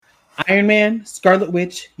Iron Man, Scarlet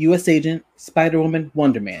Witch, U.S. Agent, Spider-Woman,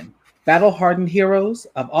 Wonder Man. Battle-hardened heroes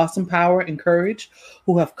of awesome power and courage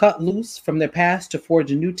who have cut loose from their past to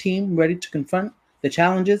forge a new team ready to confront the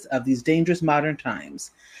challenges of these dangerous modern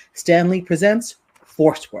times. Stan Lee presents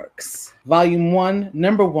Forceworks, Volume 1,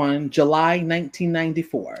 Number 1, July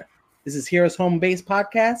 1994. This is Heroes Home Base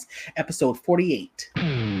Podcast, Episode 48.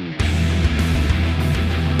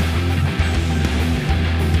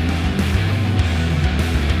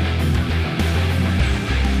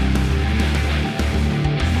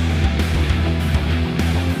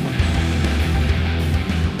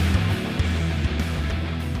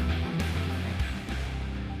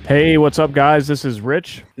 Hey, what's up, guys? This is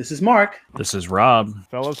Rich. This is Mark. This is Rob.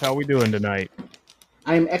 Fellas, how we doing tonight?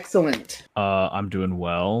 I'm excellent. I'm doing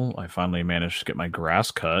well. I finally managed to get my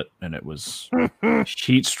grass cut, and it was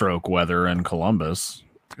heat stroke weather in Columbus.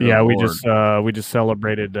 Good yeah, Lord. we just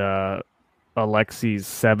celebrated Alexi's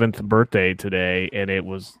 7th birthday today, and it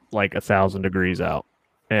was like 1,000 degrees out.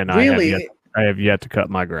 And Really? I have yet to cut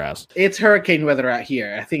my grass. It's hurricane weather out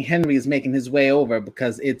here. I think Henry is making his way over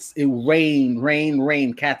because it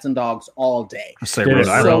rained, cats and dogs all day. I say It Rhode is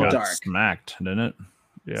Island so got dark. smacked, didn't it?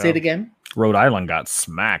 Yeah. Say it again. Rhode Island got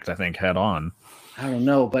smacked, I think, head on. I don't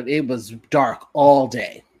know, but it was dark all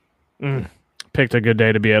day. Picked a good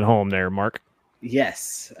day to be at home there, Mark.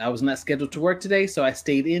 Yes, I was not scheduled to work today, so I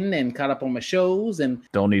stayed in and caught up on my shows. And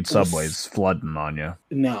Don't need subways flooding on you.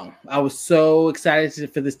 no, I was so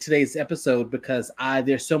excited for today's episode because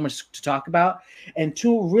there's so much to talk about and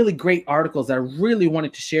two really great articles that I really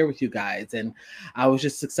wanted to share with you guys. And I was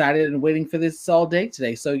just excited and waiting for this all day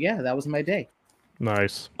today. So yeah, that was my day.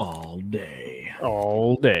 Nice. All day.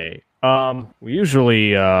 All day. We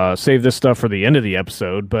usually save this stuff for the end of the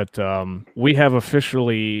episode, but we have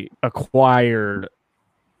officially acquired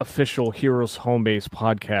official Heroes Home Base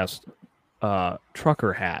podcast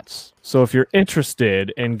trucker hats. So if you're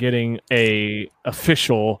interested in getting a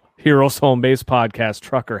official Heroes Home Base podcast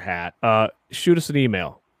trucker hat, shoot us an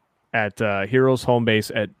email at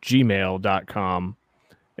heroeshomebase@gmail.com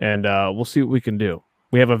and we'll see what we can do.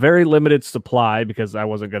 We have a very limited supply because I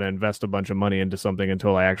wasn't going to invest a bunch of money into something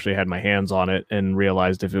until I actually had my hands on it and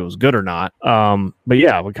realized if it was good or not. But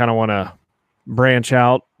yeah, we kind of want to branch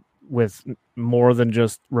out with more than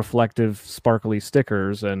just reflective, sparkly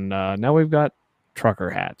stickers. And now we've got trucker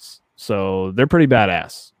hats. So they're pretty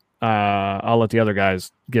badass. I'll let the other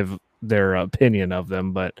guys give their opinion of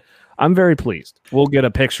them, but I'm very pleased. We'll get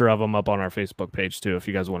a picture of them up on our Facebook page too if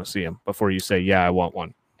you guys want to see them before you say, yeah, I want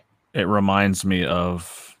one. It reminds me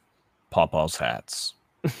of Pawpaw's hats.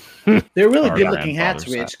 They're really Our good-looking hats,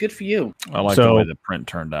 grandfather's Rich. Good for you. I like So- the way the print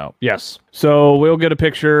turned out. Yes. So we'll get a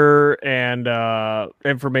picture and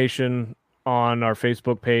information on our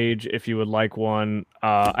Facebook page if you would like one.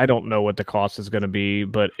 I don't know what the cost is going to be,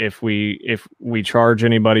 but if we charge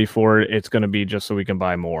anybody for it, it's going to be just so we can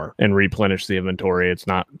buy more and replenish the inventory. It's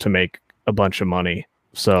not to make a bunch of money.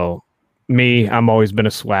 So I'm always been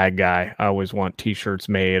a swag guy. I always want t-shirts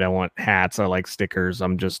made. I want hats. I like stickers.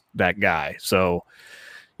 I'm just that guy. So,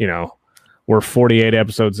 we're 48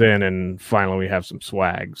 episodes in and finally we have some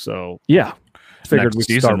swag. So yeah, figured Next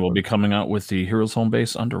season we'll be coming out with the Heroes Home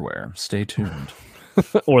Base underwear. Stay tuned.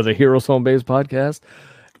 or the Heroes Home Base podcast.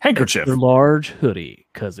 Handkerchief. The large hoodie,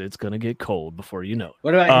 because it's going to get cold before you know it.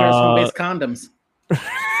 What about Heroes Home Base condoms?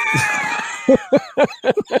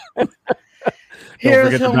 Don't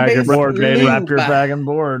forget to bag your board, baby. Wrap your bag and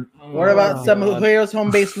board. What about some Heroes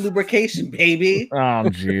Home Base lubrication, baby? Oh,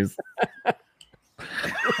 jeez.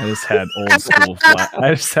 I just had old school.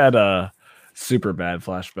 I just had super bad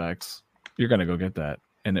flashbacks. You're gonna go get that,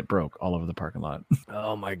 and it broke all over the parking lot.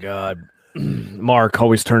 Oh my God. Mark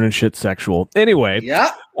always turning shit sexual. Anyway,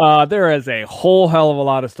 Yeah. there is a whole hell of a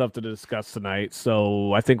lot of stuff to discuss tonight.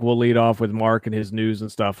 So I think we'll lead off with Mark and his news and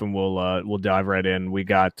stuff, and we'll dive right in. We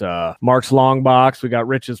got Mark's long box, we got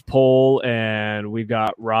Rich's poll, and we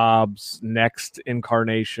got Rob's next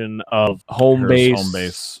incarnation of home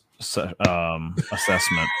base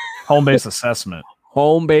Assessment. Home base assessment.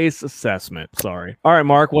 Home base assessment. Sorry. All right,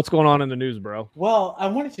 Mark, what's going on in the news, bro? Well, I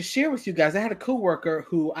wanted to share with you guys. I had a coworker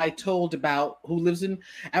who I told about who lives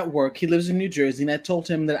at work. He lives in New Jersey, and I told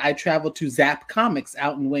him that I traveled to Zap Comics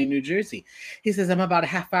out in Wayne, New Jersey. He says I'm about a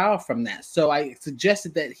half hour from that. So I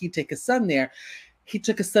suggested that he take his son there. He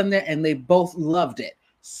took his son there, and they both loved it.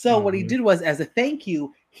 So what he did was, as a thank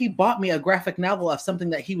you, he bought me a graphic novel of something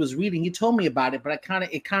that he was reading. He told me about it, but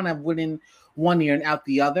it kind of went in one ear and out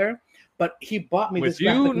the other. But he bought me this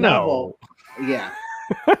graphic novel. Yeah.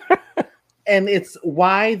 And it's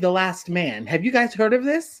Why the Last Man. Have you guys heard of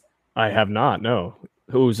this? I have not. No.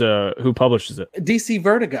 Who publishes it? DC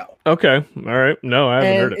Vertigo. Okay, all right. No, I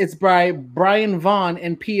haven't heard it. It's by Brian Vaughn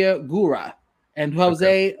and Pia Gura and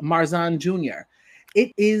Jose Marzan Jr.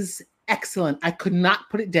 It is excellent. I could not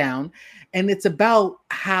put it down. And it's about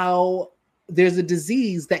how there's a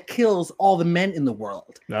disease that kills all the men in the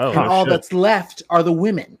world. Oh, and all shit. that's left are the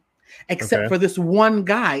women, except Okay. for this one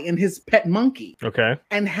guy and his pet monkey. Okay.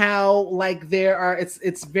 And how like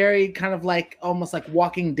it's very kind of like almost like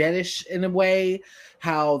Walking Deadish in a way,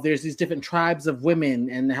 how there's these different tribes of women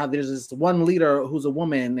and how there's this one leader who's a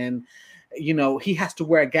woman, and he has to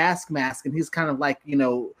wear a gas mask, and he's kind of like,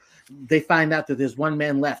 they find out that there's one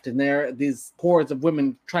man left, and these hordes of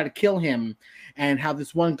women try to kill him, and how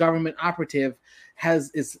this one government operative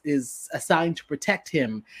is assigned to protect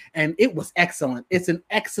him. And it was excellent. It's an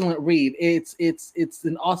excellent read. It's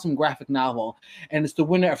an awesome graphic novel, and it's the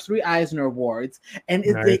winner of 3 Eisner Awards. And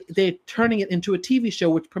Nice. they're turning it into a TV show,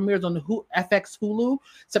 which premieres on the FX Hulu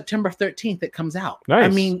September 13th. It comes out. Nice. I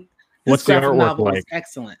mean, What's the graphic artwork novel is like?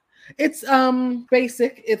 excellent. It's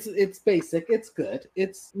basic. It's basic. It's good.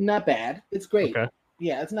 It's not bad. It's great. Okay.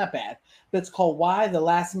 Yeah, it's not bad. But it's called Y: The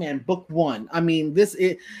Last Man, Book 1. I mean,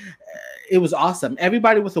 it was awesome.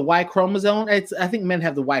 Everybody with the Y chromosome. I think men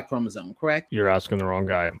have the Y chromosome, correct? You're asking the wrong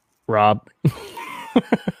guy, Rob.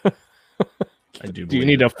 I do. Do you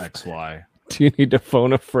need a XY? Do you need to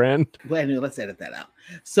phone a friend? Well, anyway, let's edit that out.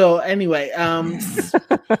 So anyway,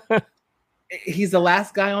 he's the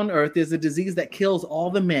last guy on Earth. There's a disease that kills all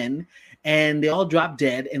the men, and they all drop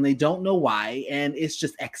dead, and they don't know why. And it's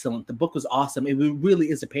just excellent. The book was awesome. It really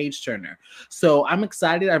is a page turner. So I'm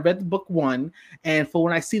excited. I read the book 1, and for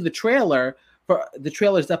when I see the trailer, for the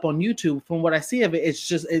trailer's up on YouTube. From what I see of it,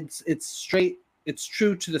 it's straight. It's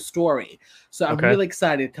true to the story. So I'm Okay. really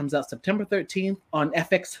excited. It comes out September 13th on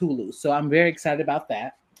FX Hulu. So I'm very excited about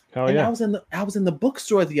that. Hell And yeah. I was in the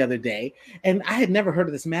bookstore the other day, and I had never heard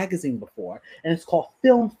of this magazine before, and it's called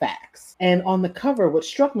Film Facts. And on the cover, what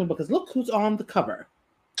struck me, because look who's on the cover.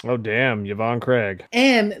 Oh damn, Yvonne Craig.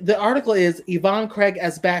 And the article is Yvonne Craig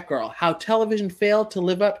as Batgirl: How Television Failed to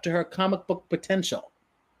Live Up to Her Comic Book Potential.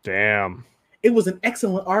 Damn. It was an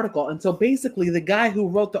excellent article. And so basically the guy who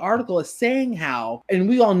wrote the article is saying how, and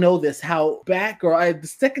we all know this, how Batgirl, the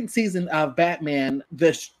second season of Batman,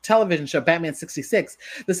 the television show Batman 66,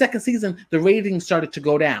 the second season, the ratings started to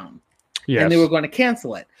go down. Yes. And they were going to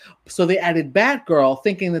cancel it. So they added Batgirl,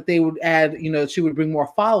 thinking that they would add, she would bring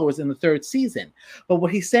more followers in the third season. But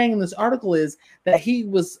what he's saying in this article is that he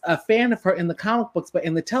was a fan of her in the comic books, but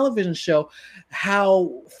in the television show,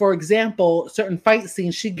 how, for example, certain fight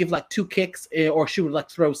scenes, she'd give like 2 kicks, or she would like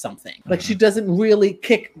throw something. Like she doesn't really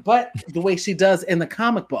kick butt the way she does in the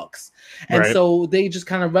comic books. And Right. so they just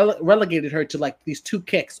kind of relegated her to like these 2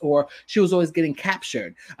 kicks, or she was always getting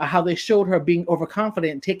captured. How they showed her being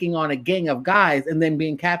overconfident, taking on a gang of guys and then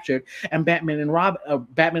being captured, and Batman and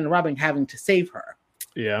Robin having to save her.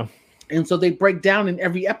 Yeah. And so they break down in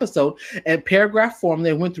every episode in paragraph form.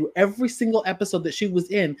 They went through every single episode that she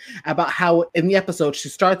was in about how in the episode she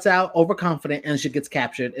starts out overconfident and she gets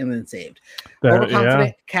captured and then saved.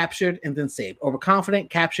 Overconfident, captured, and then saved. Overconfident,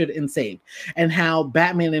 captured, and saved. And how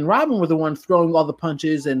Batman and Robin were the ones throwing all the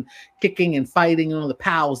punches and kicking and fighting and all the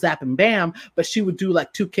pow, zap, and bam. But she would do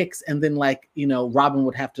like 2 kicks, and then Robin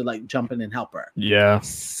would have to like jump in and help her. Yeah.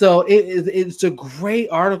 So it's a great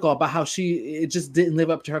article about how it just didn't live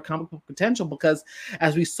up to her comic book potential, because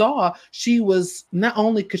as we saw, she was, not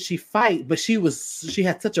only could she fight, but she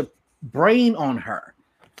had such a brain on her.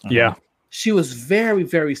 Yeah. She was very,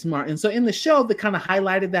 very smart. And so in the show, they kind of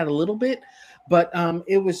highlighted that a little bit, but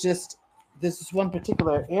it was just, this is one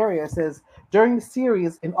particular area. It says, during the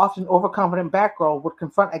series, an often overconfident Batgirl would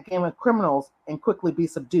confront a gang of criminals and quickly be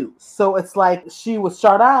subdued. So it's like she would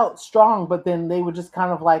start out strong, but then they would just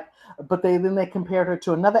kind of like, then they compared her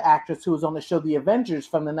to another actress who was on the show The Avengers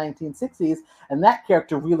from the 1960s, and that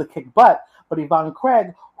character really kicked butt. But Yvonne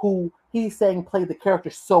Craig, who he's saying played the character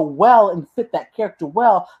so well and fit that character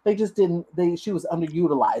well, she was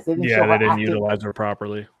underutilized. They didn't utilize her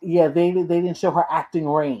properly. Yeah, they didn't show her acting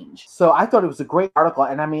range. So I thought it was a great article,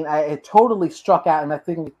 and I mean, it totally struck out. And I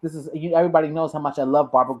think everybody knows how much I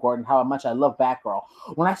love Barbara Gordon, how much I love Batgirl.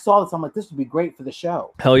 When I saw this, I'm like, this would be great for the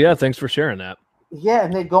show. Hell yeah! Thanks for sharing that. Yeah,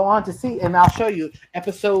 and they go on to see, and I'll show you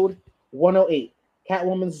episode 108,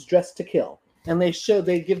 Catwoman's Dressed to Kill. And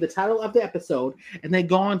they give the title of the episode, and they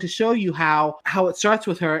go on to show you how it starts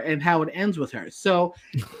with her and how it ends with her. So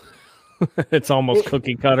It's almost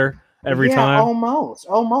cookie cutter every time.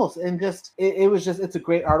 Almost. And just it's a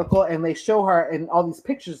great article, and they show her in all these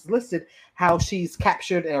pictures listed how she's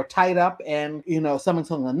captured or tied up, and someone's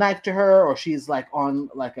holding a knife to her, or she's like on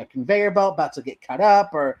like a conveyor belt about to get cut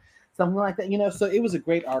up, or something like that. So it was a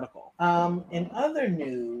great article. In other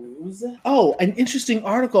news, an interesting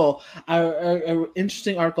article,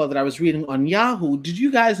 interesting article that I was reading on Yahoo. Did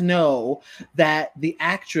you guys know that the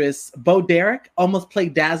actress Bo Derek almost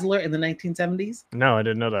played Dazzler in the 1970s? No, I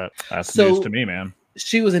didn't know that. That's news to me, man.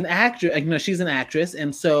 She was an actress. She's an actress,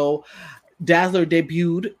 and so Dazzler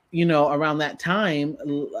debuted, around that time.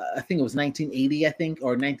 I think it was 1980,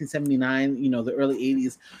 or 1979, the early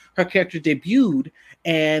 80s. Her character debuted,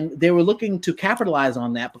 and they were looking to capitalize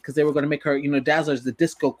on that because they were going to make her, Dazzler's the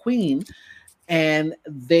disco queen. And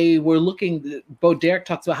they were looking, Bo Derek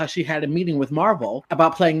talks about how she had a meeting with Marvel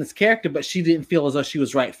about playing this character, but she didn't feel as though she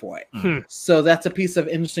was right for it. So that's a piece of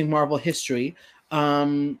interesting Marvel history.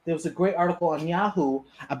 There was a great article on Yahoo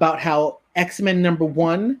about how X-Men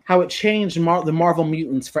 #1, how it changed the Marvel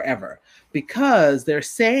mutants forever, because they're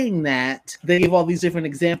saying that they gave all these different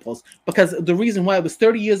examples, because the reason why it was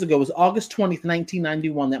 30 years ago was August 20th,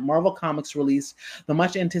 1991, that Marvel Comics released the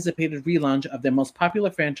much anticipated relaunch of their most popular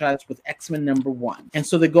franchise with X-Men #1. And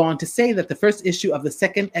so they go on to say that the first issue of the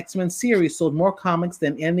second X-Men series sold more comics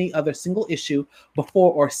than any other single issue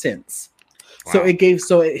before or since. Wow.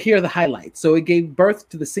 Here are the highlights. So it gave birth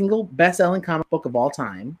to the single best-selling comic book of all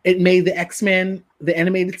time. It made the X-Men, the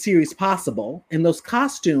animated series, possible. And those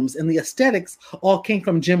costumes and the aesthetics all came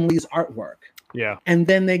from Jim Lee's artwork. Yeah. And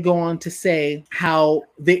then they go on to say how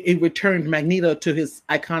it returned Magneto to his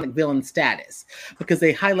iconic villain status, because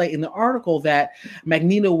they highlight in the article that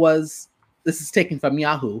Magneto was, this is taken from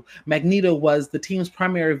Yahoo, Magneto was the team's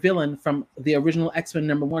primary villain from the original X-Men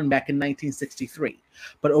 #1 back in 1963.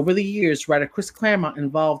 But over the years, writer Chris Claremont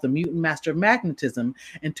involved the mutant master of magnetism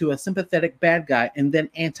into a sympathetic bad guy and then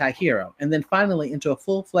anti-hero, and then finally into a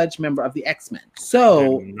full-fledged member of the X-Men.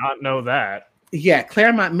 So, I did not know that. Yeah,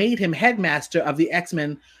 Claremont made him headmaster of the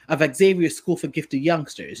X-Men of Xavier's School for Gifted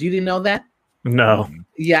Youngsters. You didn't know that? No.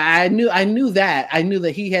 Yeah, I knew that. I knew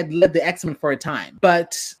that he had led the X-Men for a time.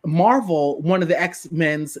 But Marvel wanted the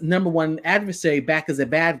X-Men's #1 adversary back as a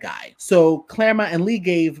bad guy. So Claremont and Lee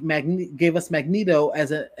gave us Magneto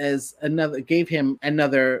gave him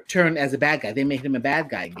another turn as a bad guy. They made him a bad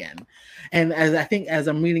guy again. And as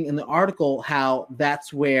I'm reading in the article, how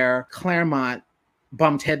that's where Claremont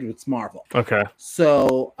bumped heads with Marvel. Okay.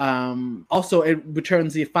 So also it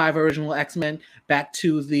returns the 5 original X-Men back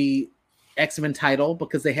to the X-Men title,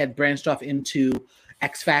 because they had branched off into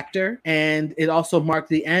X Factor, and it also marked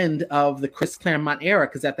the end of the Chris Claremont era,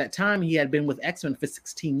 because at that time he had been with X-Men for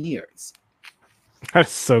 16 years.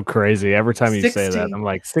 That's so crazy. Every time you say that, I'm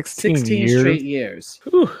like, 16 years? Straight years.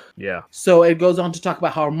 Whew. Yeah. So it goes on to talk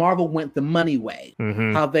about how Marvel went the money way,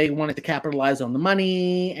 Mm-hmm. how they wanted to capitalize on the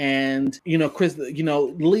money, and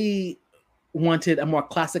Lee wanted a more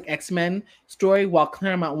classic X-Men story, while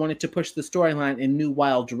Claremont wanted to push the storyline in new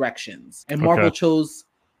wild directions. And Marvel chose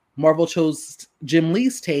Jim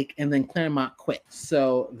Lee's take, and then Claremont quit.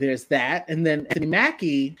 So there's that. And then Anthony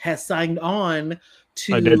Mackie has signed on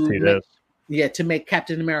to I did see this. Yeah, to make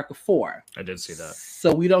Captain America 4. I did see that.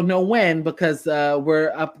 So we don't know when, because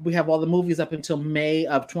we have all the movies up until May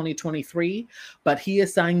of 2023, but he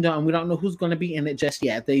is signed on. We don't know who's going to be in it just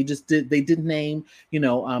yet. They did name,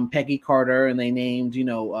 Peggy Carter, and they named,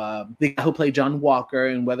 the guy who played John Walker,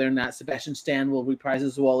 and whether or not Sebastian Stan will reprise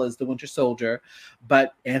as well as the Winter Soldier.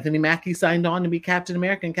 But Anthony Mackie signed on to be Captain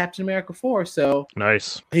America in Captain America 4. So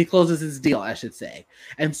nice. He closes his deal, I should say.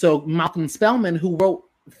 And so Malcolm Spellman, who wrote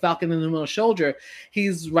Falcon and the Winter Soldier,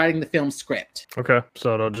 he's writing the film script. Okay,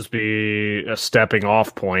 so it'll just be a stepping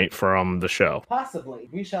off point from the show. Possibly,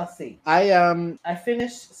 we shall see. I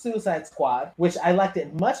finished Suicide Squad, which I liked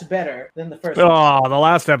it much better than the first. Oh, the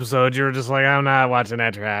last episode, you were just like, I'm not watching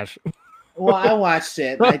that trash. Well, I watched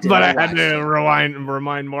it, but I had to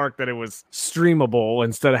remind Mark that it was streamable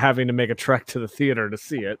instead of having to make a trek to the theater to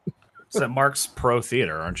see it. So Mark's pro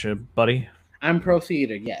theater, aren't you, buddy? I'm pro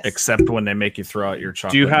theater, yes. Except when they make you throw out your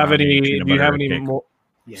chocolate. Do you have any more?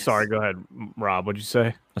 Yes. Sorry, go ahead, Rob. What'd you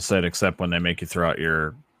say? I said, except when they make you throw out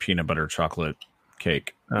your peanut butter chocolate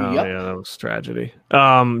cake. Oh, yeah, that was tragedy.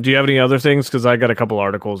 Do you have any other things? Because I got a couple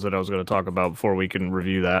articles that I was going to talk about before we can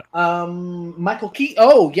review that. Michael Keaton.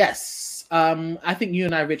 Oh, yes. I think you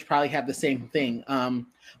and I, Rich, probably have the same thing.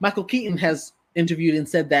 Michael Keaton has interviewed and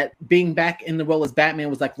said that being back in the role as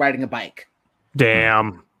Batman was like riding a bike.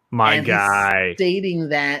 Damn. My and guy. He's stating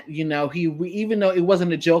that, he even though it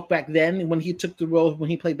wasn't a joke back then when he took the role, when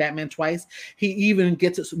he played Batman twice, he even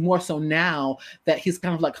gets it more so now that he's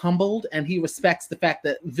kind of like humbled, and he respects the fact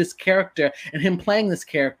that this character and him playing this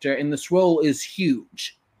character in this role is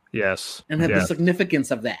huge. Yes. And the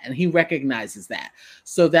significance of that. And he recognizes that.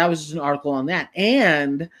 So that was just an article on that.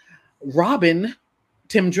 And Robin,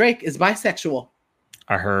 Tim Drake, is bisexual.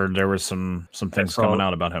 I heard there was some things saw- coming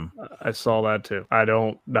out about him. I saw that too. I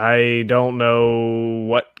don't know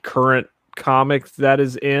what current comic that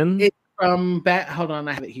is in. From hold on,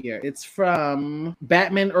 I have it here. It's from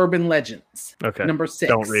Batman Urban Legends. Okay. Number 6.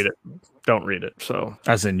 Don't read it. Don't read it. So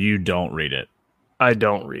As in, you don't read it. I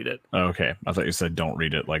don't read it. Okay, I thought you said don't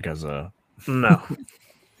read it like as a. No.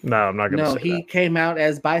 No, I'm not gonna No, say he that. came out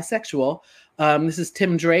as bisexual. This is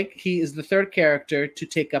Tim Drake. He is the 3rd character to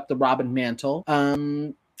take up the Robin mantle.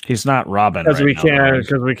 He's not Robin. Because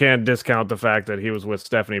right we can't discount the fact that he was with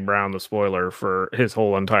Stephanie Brown, the spoiler for his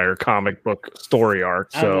whole entire comic book story arc.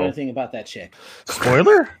 I don't know So anything about that chick.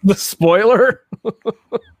 Spoiler? the spoiler, No, I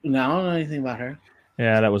don't know anything about her.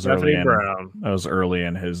 Yeah, that was Stephanie early in. Brown. That was early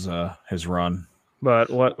in his run. But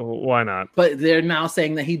what? Why not? But they're now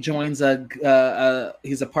saying that he joins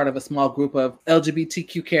he's a part of a small group of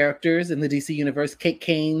LGBTQ characters in the DC universe. Kate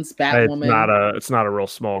Kane's Batwoman. It's not a real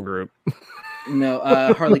small group.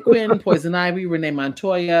 Harley Quinn, Poison Ivy, Renee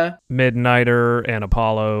Montoya. Midnighter and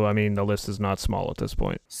Apollo. I mean, the list is not small at this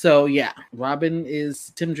point. So yeah,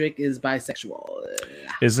 Tim Drake is bisexual.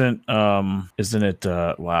 Isn't it?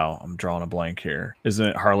 Wow, I'm drawing a blank here. Isn't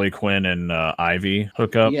it Harley Quinn and Ivy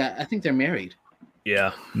hook up? Yeah, I think they're married.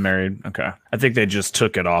 Yeah. Married. Okay. I think they just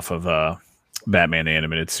took it off of Batman the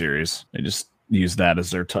Animated Series. They just used that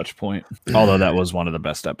as their touch point. Although that was one of the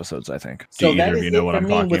best episodes, I think. So Do that either is of you know it what for I'm me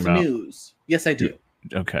talking with about? news. Yes, I do.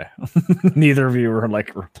 Okay. Neither of you were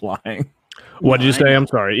like replying. What did you No, I say? know. I'm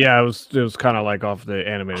sorry. Yeah, it was kind of like off the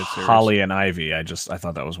animated series. Holly and Ivy. I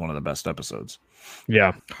thought that was one of the best episodes.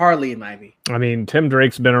 Yeah. Harley and Ivy. I mean, Tim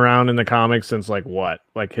Drake's been around in the comics since like what?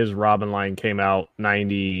 Like his Robin line came out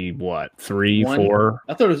 90 what? 3, One. 4.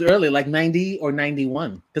 I thought it was early, like 90 or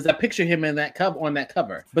 91, because I picture him in that on that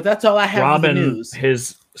cover. But that's all I have for the Robin, news.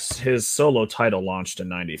 his solo title launched in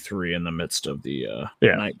 '93 in the midst of the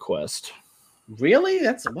Night Quest. Really?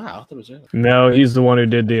 That's wow. I thought it was early. No, he's the one who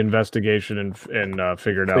did the investigation and figured out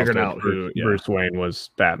Figured that out who- yeah. Bruce Wayne was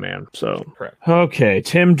Batman. So Correct. Okay,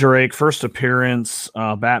 Tim Drake, first appearance,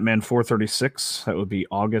 Batman 436. That would be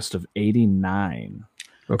August of '89.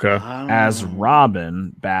 okay. As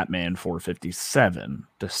Robin, Batman 457,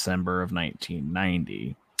 December of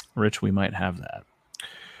 1990. Rich, we might have that.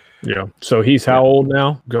 Yeah. So he's how old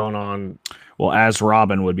now? Going on. Well, as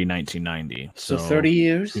Robin would be 1990. So 30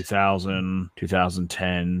 years. 2000,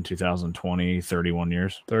 2010, 2020, 31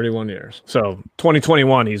 years. 31 years. So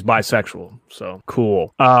 2021, he's bisexual. So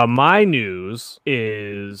cool. My news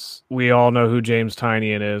is we all know who James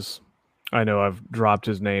Tynion is. I know I've dropped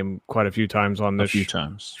his name quite a few times on A this few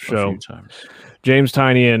times. show. A few times. James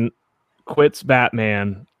Tynion quits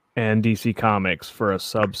Batman and DC Comics for a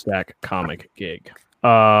Substack comic gig.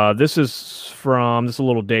 This is a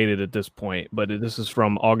little dated at this point, but this is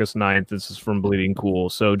from August 9th. This is from Bleeding Cool.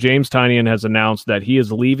 So James Tynion has announced that he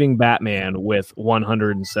is leaving Batman with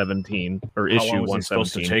 117 or How issue long was he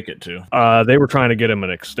supposed to 117. take it to? They were trying to get him an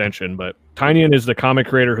extension, but Tynion is the comic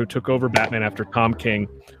creator who took over Batman after Tom King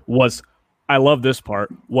was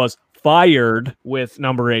fired with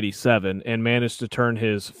number 87 and managed to turn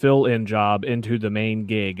his fill-in job into the main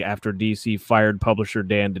gig after DC fired publisher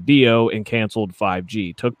Dan DiDio and canceled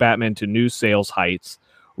 5G. Took Batman to new sales heights,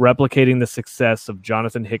 replicating the success of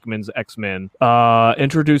Jonathan Hickman's X-Men,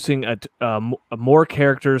 introducing more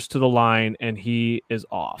characters to the line, and he is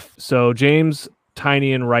off. So James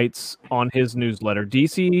Tynion writes on his newsletter,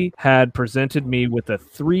 DC had presented me with a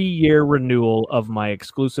 3-year renewal of my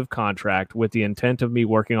exclusive contract with the intent of me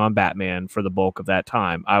working on Batman for the bulk of that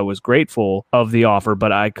time. I was grateful of the offer,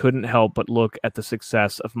 but I couldn't help but look at the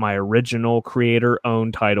success of my original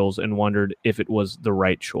creator-owned titles and wondered if it was the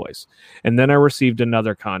right choice. And then I received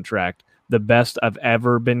another contract, the best I've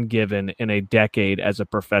ever been given in a decade as a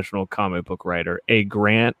professional comic book writer, a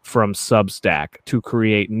grant from Substack to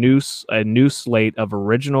create a new slate of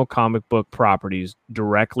original comic book properties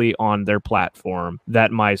directly on their platform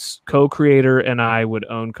that my co-creator and I would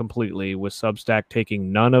own completely, with Substack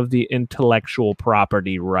taking none of the intellectual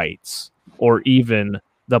property rights or even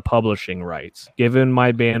the publishing rights. Given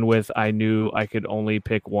my bandwidth, I knew I could only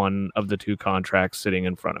pick one of the two contracts sitting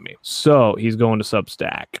in front of me. So he's going to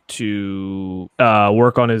Substack to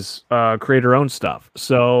work on his creator-owned stuff.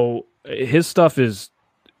 So his stuff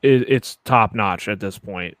it's top notch at this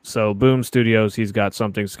point. So Boom Studios, he's got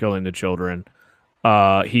Something's Killing the Children.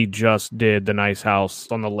 He just did The Nice House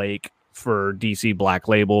on the Lake for DC Black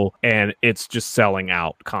Label, and it's just selling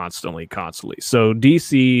out constantly. So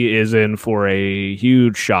DC is in for a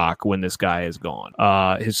huge shock when this guy is gone.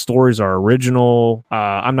 His stories are original.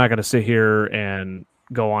 I'm not going to sit here and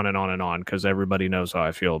go on and on and on because everybody knows how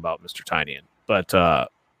I feel about Mr. Tynion. But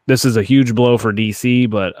this is a huge blow for DC,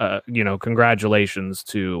 but congratulations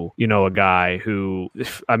to a guy who,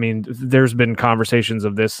 I mean, there's been conversations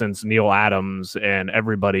of this since Neil Adams, and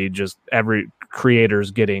every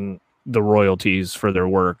creator's getting the royalties for their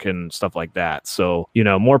work and stuff like that. So,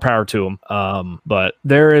 more power to them. But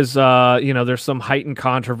there is, there's some heightened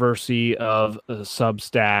controversy of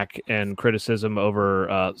Substack and criticism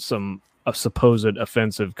over some supposed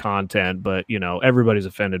offensive content, but everybody's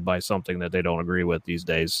offended by something that they don't agree with these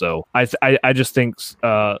days. So I just think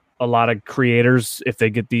a lot of creators, if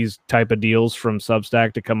they get these type of deals from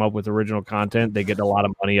Substack to come up with original content, they get a lot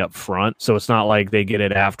of money up front. So it's not like they get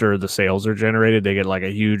it after the sales are generated. They get like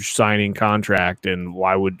a huge signing contract, and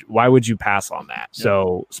why would you pass on that? Yeah.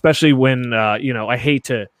 So especially when I hate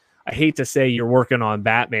to say you're working on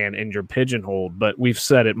Batman and you're pigeonholed, but we've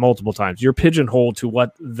said it multiple times. You're pigeonholed to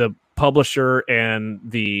what the publisher and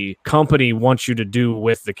the company wants you to do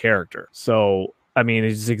with the character. So, I mean,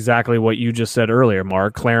 it's exactly what you just said earlier,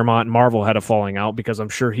 Mark. Claremont and Marvel had a falling out because I'm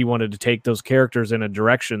sure he wanted to take those characters in a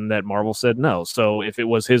direction that Marvel said no. So if it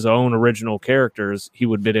was his own original characters, he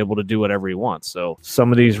would be able to do whatever he wants. So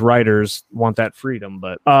some of these writers want that freedom.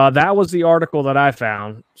 But that was the article that I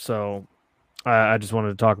found. So I just wanted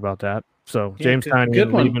to talk about that. So James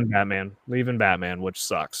Tynion leaving Batman, which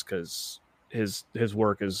sucks because his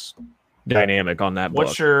work is dynamic on that book.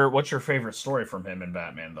 What's your favorite story from him in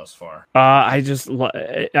Batman thus far? I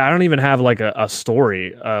don't even have like a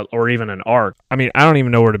story or even an arc. I mean, I don't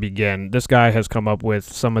even know where to begin. This guy has come up with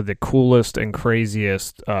some of the coolest and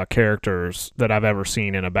craziest characters that I've ever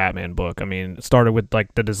seen in a Batman book. I mean, it started with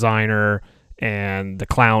like the designer and the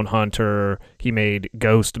Clown Hunter. He made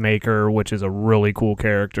Ghost Maker, which is a really cool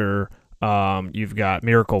character. You've got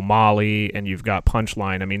Miracle Molly, and you've got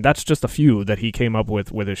Punchline. I mean, that's just a few that he came up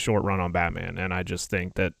with his short run on Batman, and I just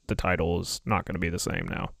think that the title is not going to be the same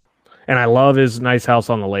now. And I love his Nice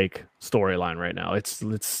House on the Lake storyline right now. It's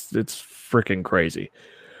freaking crazy.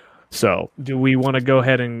 So, do we want to go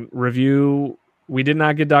ahead and review? We did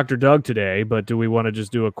not get Dr. Doug today, but do we want to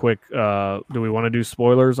just do a quick? Do we want to do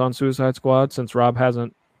spoilers on Suicide Squad since Rob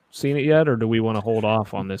hasn't seen it yet, or do we want to hold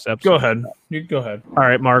off on this episode? Go ahead. You go ahead. All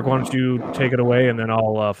right, Mark, why don't you take it away, and then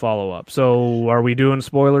I'll follow up. So are we doing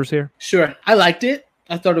spoilers here? Sure. I liked it.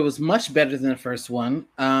 I thought it was much better than the first one.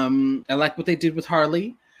 I like what they did with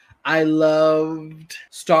Harley. I loved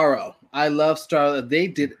Starro. They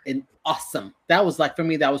did an awesome. That was like, for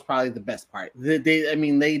me, that was probably the best part. They did an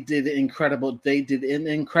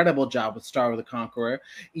incredible job with Starro the Conqueror.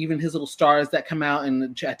 Even his little stars that come out and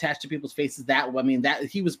attach to people's faces. That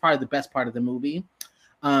he was probably the best part of the movie.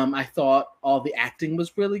 I thought all the acting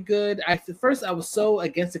was really good. At first, I was so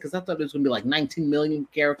against it because I thought there was going to be like 19 million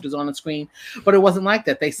characters on the screen, but it wasn't like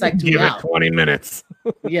that. They psyched me out. 20 minutes.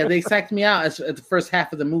 Yeah, they psyched me out at the first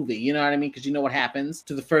half of the movie. You know what I mean? Because you know what happens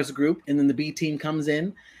to the first group, and then the B team comes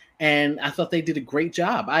in, and I thought they did a great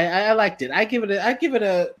job. I liked it. I give it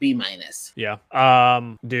a B-. Yeah.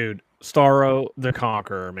 Dude. Starro the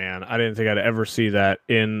Conqueror, man. I didn't think I'd ever see that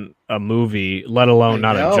in a movie, let alone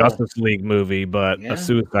not a Justice League movie, but a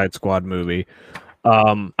Suicide Squad movie.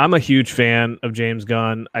 I'm a huge fan of James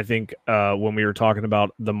Gunn. I think when we were talking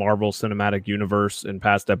about the Marvel Cinematic Universe in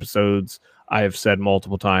past episodes, I have said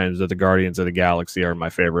multiple times that the Guardians of the Galaxy are my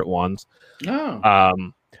favorite ones. Oh.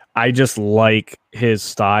 I just like his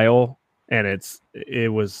style, and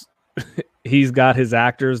he's got his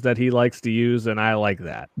actors that he likes to use, and I like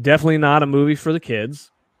that. Definitely not a movie for the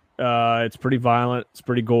kids. It's pretty violent. It's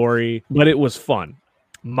pretty gory, but it was fun.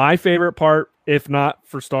 My favorite part, if not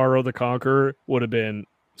for Starro the Conqueror, would have been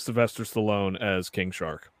Sylvester Stallone as King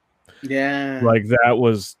Shark. Yeah. Like, that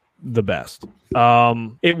was the best.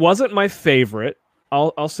 It wasn't my favorite.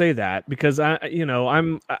 I'll say that because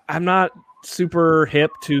I'm not super hip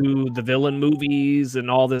to the villain movies and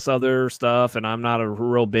all this other stuff, and I'm not a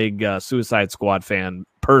real big Suicide Squad fan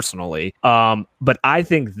personally. But I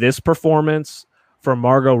think this performance from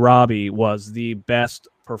Margot Robbie was the best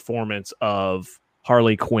performance of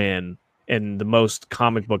Harley Quinn and the most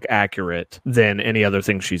comic book accurate than any other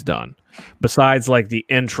thing she's done. Besides like the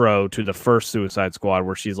intro to the first Suicide Squad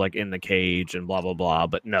where she's like in the cage and blah, blah, blah.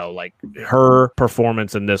 But no, like her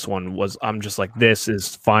performance in this one was, I'm just like, this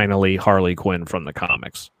is finally Harley Quinn from the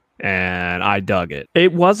comics. And I dug it.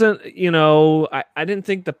 It wasn't, I didn't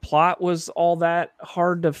think the plot was all that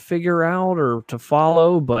hard to figure out or to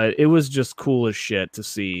follow, but it was just cool as shit to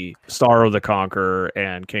see Starro the Conqueror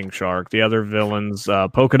and King Shark. The other villains,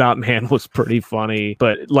 Polka Dot Man was pretty funny,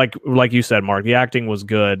 but like you said, Mark, the acting was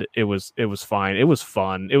good. It was fine. It was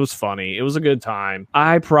fun. It was funny. It was a good time.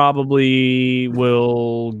 I probably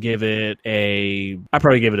will give it a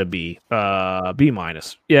B. B-.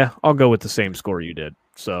 Yeah, I'll go with the same score you did.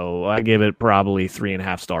 So I gave it probably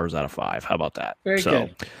 3.5 stars out of 5. How about that? Very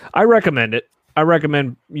good. I recommend it. I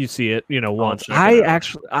recommend you see it, once. I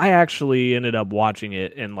actually ended up watching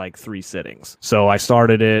it in like 3 sittings. So I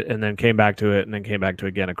started it and then came back to it and then came back to it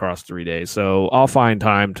again across 3 days. So I'll find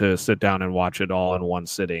time to sit down and watch it all in one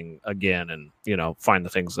sitting again and, find the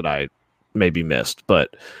things that I maybe missed.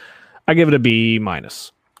 But I give it a B-,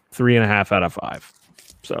 3.5 out of 5.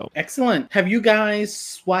 So excellent. Have you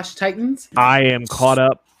guys watched Titans? I am caught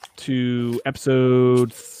up to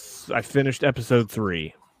I finished episode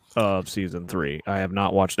 3 of season 3. I have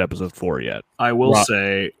not watched episode 4 yet. I will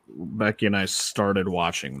say Becky and I started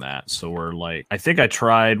watching that. So we're like, I think I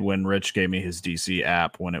tried when Rich gave me his DC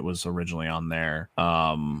app when it was originally on there.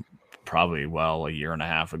 Probably a year and a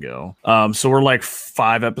half ago. So we're like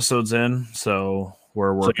 5 episodes in. So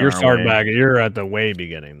we're working. So you're starting back. You're at the way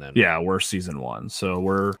beginning then. Yeah, we're season 1.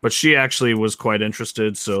 So but she actually was quite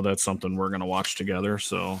interested. So that's something we're gonna watch together.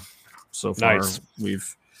 So far nice.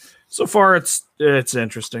 So far it's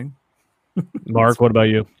interesting. Mark, what about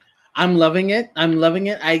you? I'm loving it.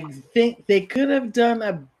 I think they could have done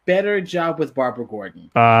a better job with Barbara Gordon.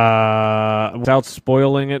 Without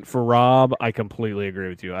spoiling it for Rob, I completely agree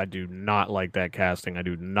with you. I do not like that casting. I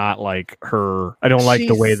do not like her. I don't like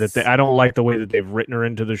the way that they've written her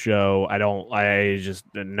into the show.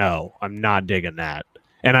 No, I'm not digging that.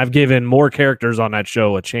 And I've given more characters on that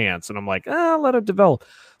show a chance, and I'm like, let it develop.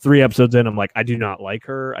 3 episodes in, I'm like, I do not like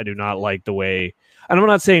her. I do not like the way, and I'm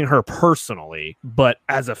not saying her personally, but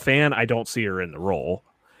as a fan, I don't see her in the role.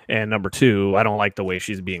 And number 2, I don't like the way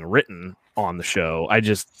she's being written on the show.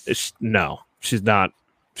 No, she's not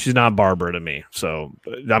Barbara to me. So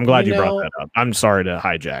I'm glad you brought that up. I'm sorry to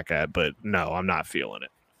hijack that, but no, I'm not feeling it.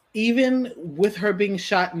 Even with her being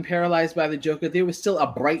shot and paralyzed by the Joker, there was still a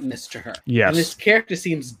brightness to her. Yes. And this character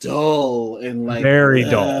seems dull and like very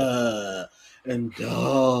dull. And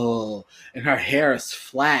dull. And her hair is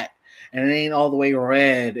flat. And it ain't all the way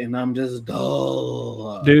red, and I'm just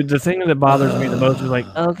dull. Dude, the thing that bothers me the most is like,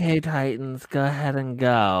 okay, Titans, go ahead and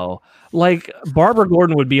go. Like, Barbara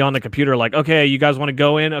Gordon would be on the computer like, okay, you guys want to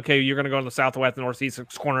go in? Okay, you're going to go to the southwest, northeast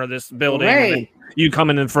corner of this building. Right. And then you come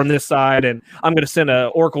in from this side, and I'm going to send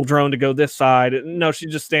an Oracle drone to go this side. No,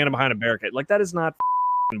 she's just standing behind a barricade. Like, that is not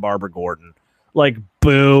Barbara Gordon. Like,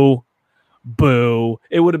 boo.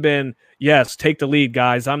 It would have been, yes, take the lead,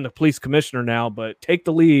 guys. I'm the police commissioner now, but take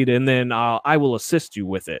the lead, and then I will assist you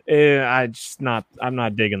with it. I'm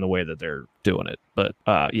not digging the way that they're doing it, but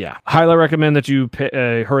yeah, highly recommend that you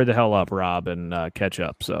hurry the hell up, Rob, and catch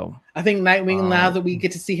up. So I think Nightwing, now that we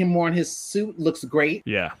get to see him more in his suit, looks great.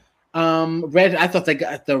 Yeah. I thought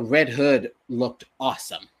the Red Hood looked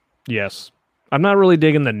awesome. Yes. I'm not really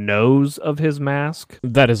digging the nose of his mask.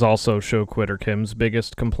 That is also Show Quitter Kim's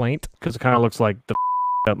biggest complaint, because it kind of looks like the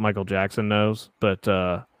up Michael Jackson nose. But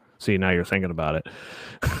see, now you're thinking about it.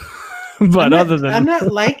 But I'm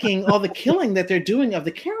not liking all the killing that they're doing of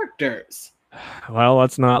the characters. Well,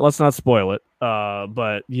 let's not spoil it.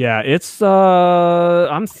 But yeah, it's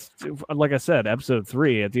I'm like I said, episode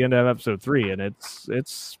 3, at the end of episode 3, and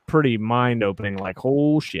it's pretty mind opening. Like,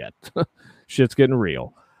 oh shit, shit's getting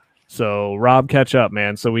real. So Rob, catch up,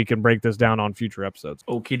 man, so we can break this down on future episodes.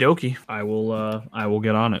 Okie dokie. I will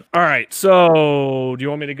get on it. All right. So do you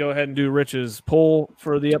want me to go ahead and do Rich's poll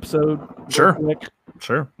for the episode? Sure.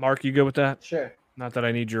 Sure. Mark, you good with that? Sure. Not that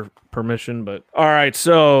I need your permission, but all right.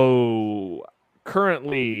 So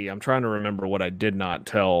currently, I'm trying to remember what I did not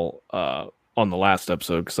tell on the last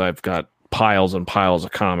episode, because I've got piles and piles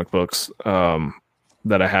of comic books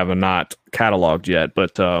that I have not cataloged yet.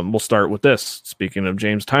 But we'll start with this. Speaking of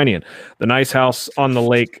James Tynion, The Nice House on the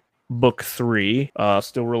Lake, book 3,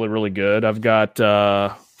 still really, really good. I've got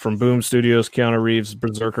from Boom Studios, Keanu Reeves'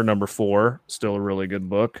 Berserker number 4, still a really good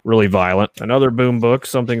book, really violent. Another Boom book,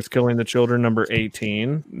 Something's Killing the Children, number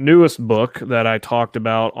 18. Newest book that I talked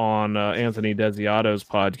about on Anthony Desiato's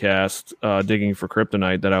podcast, Digging for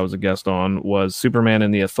Kryptonite, that I was a guest on, was Superman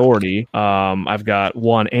and the Authority. I've got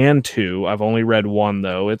 1 and 2. I've only read 1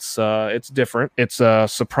 though. It's different. It's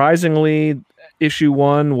surprisingly, issue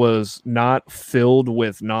 1 was not filled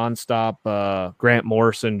with nonstop Grant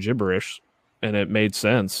Morrison gibberish, and it made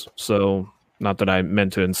sense. So, not that I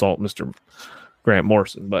meant to insult Mr. Grant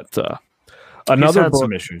Morrison, but another book,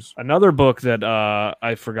 some issues. Another book that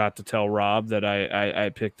I forgot to tell Rob that I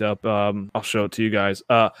picked up. I'll show it to you guys.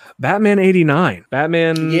 Batman 89.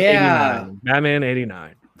 Batman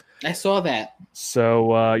 89. I saw that.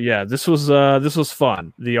 So yeah, this was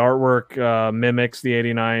fun. The artwork mimics the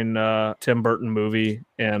 89 Tim Burton movie,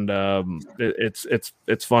 and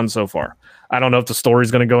it's fun so far. I don't know if the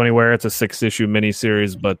story's going to go anywhere. It's a 6-issue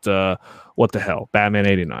miniseries, but what the hell? Batman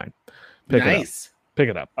 89. Nice. Pick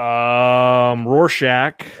it up.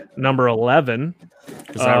 Rorschach, number 11.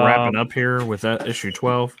 Is that wrapping up here with that issue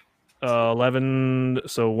 12? 11.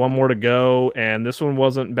 So one more to go, and this one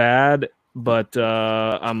wasn't bad, but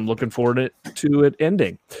I'm looking forward to it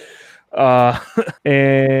ending.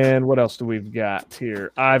 And what else do we've got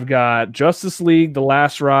here? I've got Justice League: The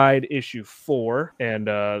Last Ride, issue 4, and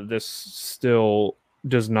this still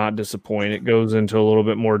does not disappoint. It goes into a little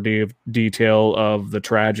bit more detail of the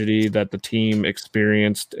tragedy that the team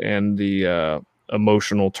experienced and the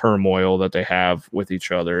emotional turmoil that they have with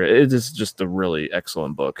each other. It is just a really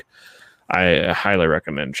excellent book. I highly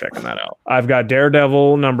recommend checking that out. I've got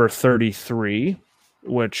Daredevil number 33,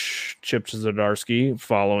 which Chip Zdarsky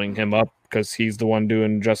following him up because he's the one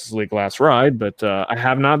doing Justice League Last Ride. But I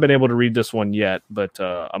have not been able to read this one yet, but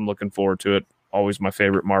I'm looking forward to it. Always my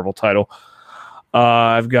favorite Marvel title.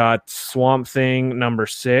 I've got Swamp Thing number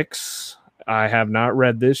 6. I have not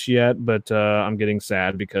read this yet, but I'm getting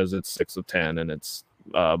sad because it's 6 of 10 and it's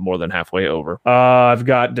more than halfway over. I've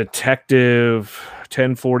got Detective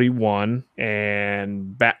 1041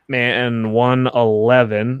 and Batman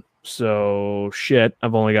 111. So shit,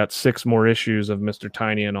 I've only got 6 more issues of Mr.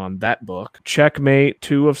 Tynion on that book. Checkmate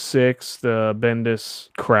 2 of 6, the Bendis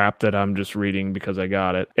crap that I'm just reading because I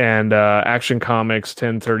got it. And Action Comics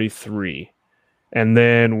 1033. And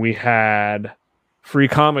then we had Free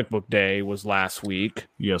Comic Book Day was last week.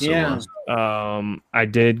 Yes, it was. I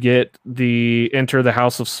did get the Enter the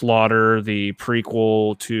House of Slaughter, the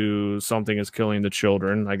prequel to Something is Killing the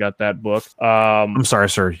Children. I got that book. I'm sorry,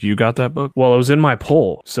 sir. You got that book? Well, it was in my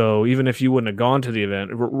poll. So even if you wouldn't have gone to the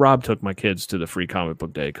event, Rob took my kids to the Free Comic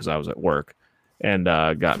Book Day because I was at work and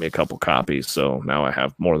got me a couple copies. So now I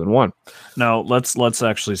have more than one. No, let's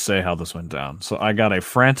actually say how this went down. So I got a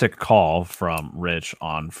frantic call from Rich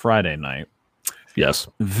on Friday night. Yes.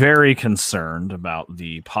 Very concerned about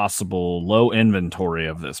the possible low inventory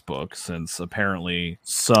of this book, since apparently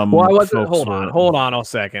some. Well, I wasn't. Hold on a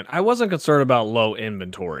second. I wasn't concerned about low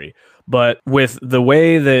inventory, but with the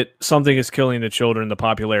way that Something is Killing the Children, the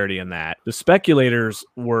popularity in that, the speculators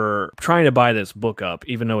were trying to buy this book up,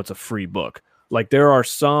 even though it's a free book. Like there are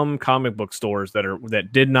some comic book stores that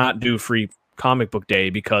did not do Free Comic Book Day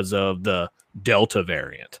because of the Delta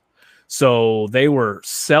variant. So they were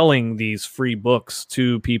selling these free books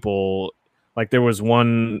to people. Like there was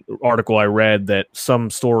one article I read that some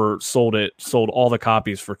store sold all the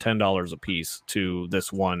copies for $10 a piece to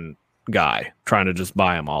this one guy trying to just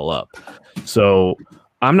buy them all up. So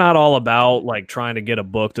I'm not all about like trying to get a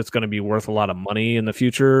book that's going to be worth a lot of money in the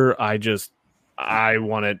future. I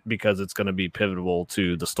want it because it's going to be pivotal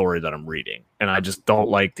to the story that I'm reading. And I just don't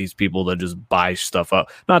like these people that just buy stuff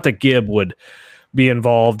up. Not that Gibb would be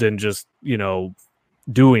involved in just,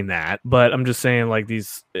 doing that. But I'm just saying like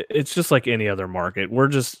it's just like any other market. We're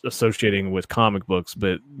just associating with comic books,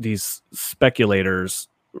 but these speculators,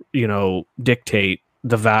 dictate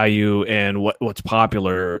the value and what's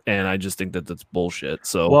popular. And I just think that that's bullshit.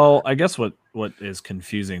 So, well, I guess what is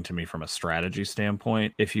confusing to me from a strategy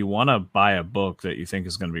standpoint, if you want to buy a book that you think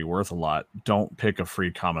is going to be worth a lot, don't pick a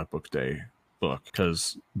Free Comic Book Day book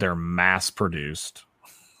because they're mass produced.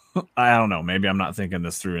 I don't know. Maybe I'm not thinking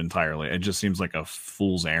this through entirely. It just seems like a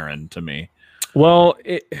fool's errand to me. Well,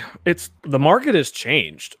 it's the market has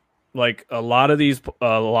changed. Like a lot of these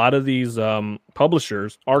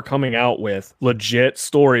publishers are coming out with legit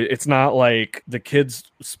story. It's not like the kids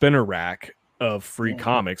spinner rack of free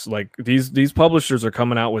comics. Like these publishers are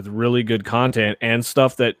coming out with really good content and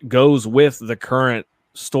stuff that goes with the current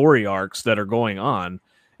story arcs that are going on,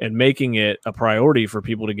 and making it a priority for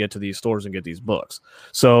people to get to these stores and get these books.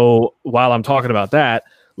 So while I'm talking about that,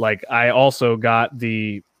 like I also got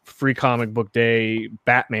the Free Comic Book Day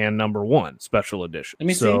Batman #1 special edition. Let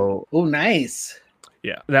me see. Oh, nice.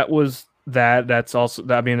 Yeah, that was that. That's also,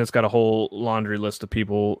 I mean, it's got a whole laundry list of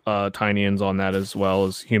people, Tynions on that, as well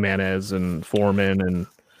as Jimenez and Foreman. And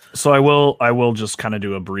so I will just kind of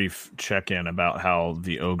do a brief check-in about how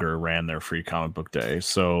the Ogre ran their Free Comic Book Day.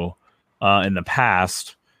 So in the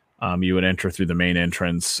past, you would enter through the main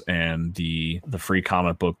entrance, and the free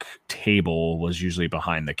comic book table was usually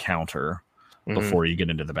behind the counter before you get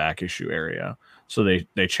into the back issue area. So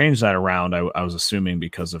they changed that around, I was assuming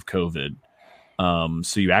because of COVID.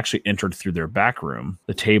 So you actually entered through their back room.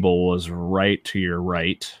 The table was right to your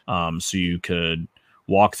right. So you could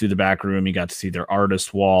walk through the back room. You got to see their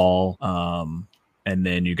artist wall. And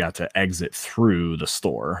then you got to exit through the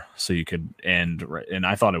store, so you could end right. And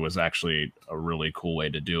I thought it was actually a really cool way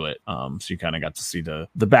to do it. So you kind of got to see the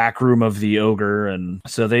back room of the Ogre, and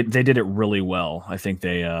so they did it really well. I think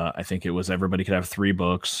it was everybody could have 3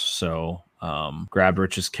 books. So grabbed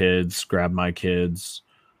Rich's kids, grabbed my kids.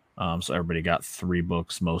 So everybody got 3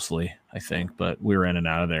 books mostly, I think, but we were in and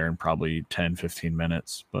out of there in probably 10, 15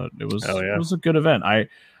 minutes. But it was a good event. I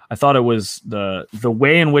thought it was the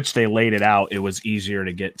way in which they laid it out, it was easier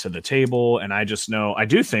to get to the table. And I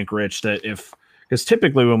do think, Rich, that because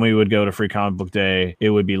typically when we would go to Free Comic Book Day, it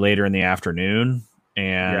would be later in the afternoon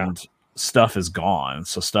and stuff is gone.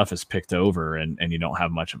 So stuff is picked over and you don't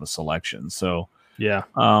have much of a selection. So yeah.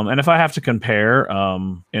 And if I have to compare,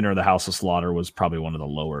 Enter the House of Slaughter was probably one of the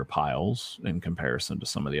lower piles in comparison to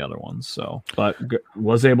some of the other ones. So, but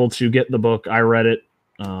was able to get the book. I read it.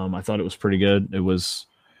 I thought it was pretty good. It was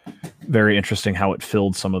very interesting how it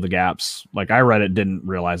filled some of the gaps. Like I read it, didn't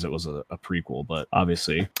realize it was a prequel, but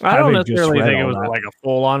obviously I don't necessarily think it was like a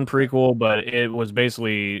full-on prequel, but it was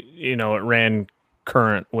basically, it ran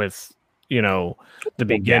current with, the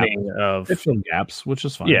beginning of it filled gaps, which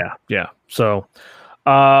is fine. Yeah. So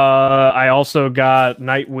I also got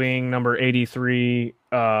Nightwing number 83.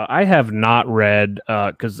 I have not read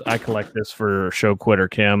because I collect this for Show Quitter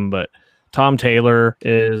Kim, but Tom Taylor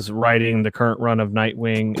is writing the current run of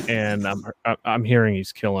Nightwing, and I'm hearing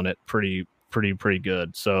he's killing it pretty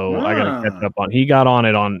good. So I got to catch up on. He got on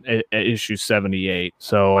it on issue 78,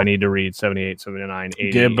 so I need to read 78, 79,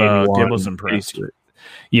 80. Gib was impressed.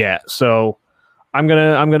 Yeah, so I'm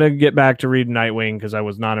gonna get back to reading Nightwing because I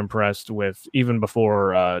was not impressed with even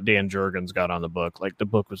before Dan Jurgens got on the book. Like the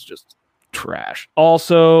book was just trash.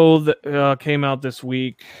 Also, came out this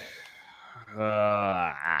week.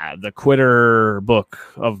 The Quitter book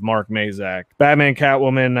of Mark Mazak, Batman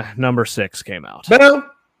Catwoman number 6 came out.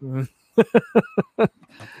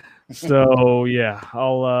 So yeah,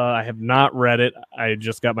 I have not read it. I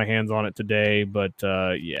just got my hands on it today, but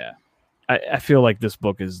yeah, I feel like this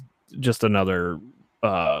book is just another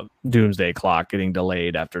Doomsday Clock getting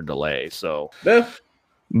delayed after delay. So boo.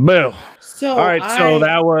 So all right, so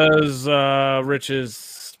that was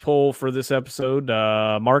Rich's poll for this episode.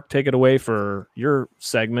 Mark, take it away for your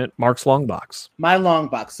segment, Mark's Long Box. My long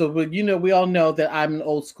box. So we all know that I'm an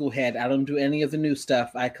old school head. I don't do any of the new stuff.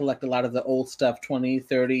 I collect a lot of the old stuff, 20,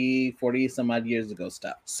 30, 40 some odd years ago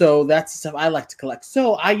stuff. So that's the stuff I like to collect.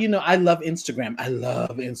 So I love Instagram. I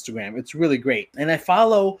love Instagram. It's really great. And I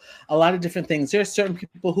follow a lot of different things. There are certain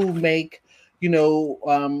people who make,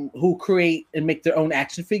 who create and make their own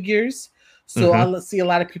action figures. So I see a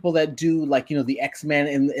lot of people that do the X-Men,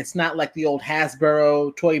 and it's not like the old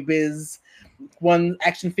Hasbro, Toy Biz one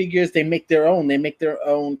action figures. They make their own. They make their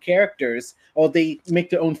own characters, or they make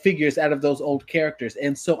their own figures out of those old characters.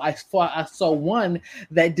 And so I saw one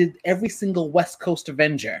that did every single West Coast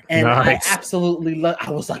Avenger, and nice. I absolutely love.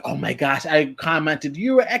 I was like, oh my gosh! I commented,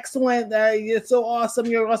 "You were excellent. You're so awesome.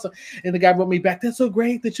 You're awesome." And the guy wrote me back, "That's so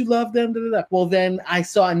great that you love them." Da, da, da. Well, then I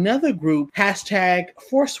saw another group,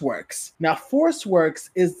 #ForceWorks. Now, ForceWorks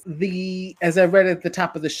is as I read at the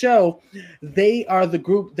top of the show, they are the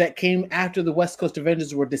group that came after the West Coast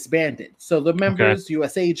Avengers were disbanded. So the members,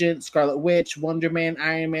 U.S. Agent, Scarlet Witch, Wonder Man,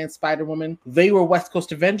 Iron Man, Spider-Woman, they were West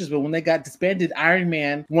Coast Avengers, but when they got disbanded, Iron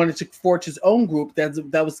Man wanted to forge his own group that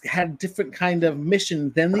had a different kind of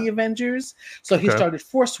mission than the Avengers. So he started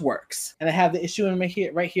ForceWorks. And I have the issue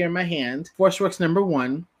right here in my hand. ForceWorks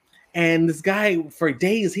 #1. And this guy, for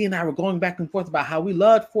days, he and I were going back and forth about how we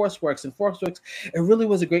loved ForceWorks. And ForceWorks, it really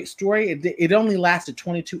was a great story. It only lasted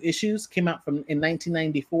 22 issues, came out in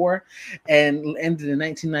 1994 and ended in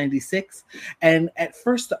 1996. And at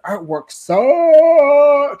first, the artwork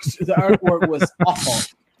sucks. The artwork was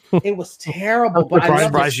awful. It was terrible, but I'm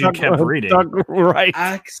surprised you kept reading. Right.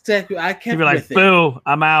 I kept You'd be like, boo,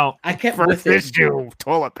 I'm out. I kept first issue,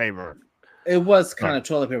 toilet paper. It was kind of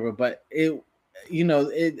toilet paper, but it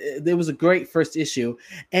was a great first issue.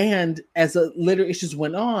 And as the later issues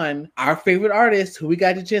went on, our favorite artist, who we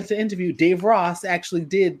got a chance to interview, Dave Ross, actually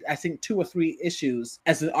did, I think, 2 or 3 issues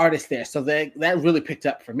as an artist there. So that really picked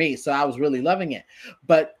up for me. So I was really loving it.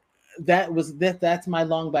 But that's my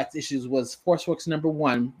long box issues was ForceWorks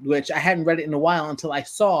 #1, which I hadn't read it in a while until I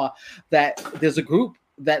saw that there's a group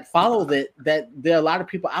that followed it, that there are a lot of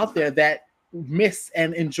people out there that miss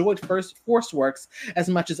and enjoyed ForceWorks as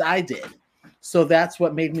much as I did. So that's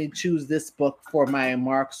what made me choose this book for my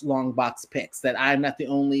Mark's Long Box picks, that I'm not the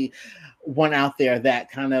only one out there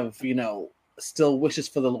that kind of, still wishes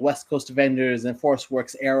for the West Coast Avengers and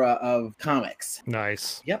ForceWorks era of comics.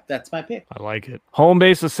 Nice. Yep, that's my pick. I like it. Home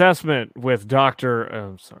base assessment with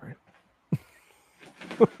Dr. Sorry.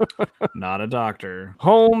 Not a doctor.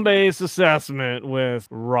 Home base assessment with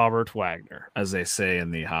Robert Wagner. As they say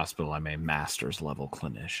in the hospital, I'm a master's level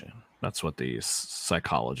clinician. That's what these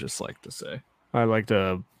psychologists like to say. I like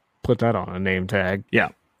to put that on a name tag. Yeah.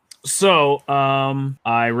 So,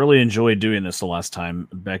 I really enjoyed doing this the last time.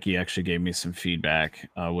 Becky actually gave me some feedback,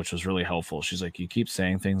 which was really helpful. She's like, you keep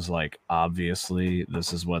saying things like, obviously,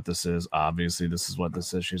 this is what this is. Obviously, this is what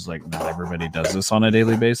this is. She's like, not everybody does this on a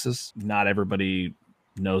daily basis. Not everybody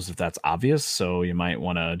knows if that's obvious. So you might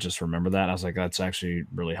want to just remember that. I was like, that's actually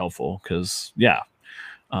really helpful because, yeah.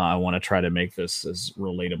 I want to try to make this as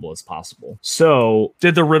relatable as possible. So,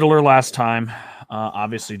 did the Riddler last time.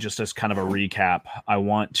 Obviously, just as kind of a recap, I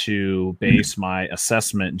want to base my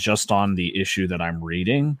assessment just on the issue that I'm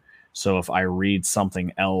reading. So, if I read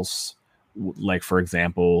something else, like, for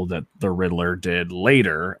example, that the Riddler did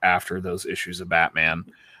later after those issues of Batman,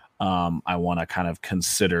 I want to kind of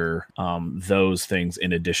consider those things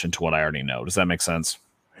in addition to what I already know. Does that make sense?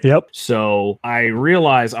 Yep. So I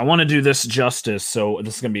realize I want to do this justice. So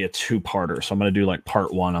this is going to be a 2-parter. So I'm going to do like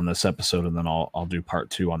part 1 on this episode, and then I'll do part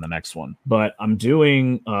 2 on the next one. But I'm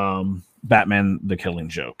doing Batman: The Killing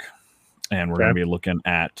Joke, and we're going to be looking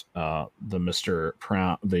at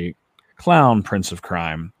the Clown Prince of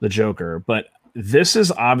Crime, the Joker. But this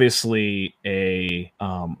is obviously a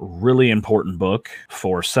really important book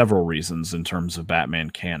for several reasons in terms of Batman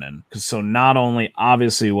canon. So not only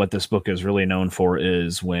obviously what this book is really known for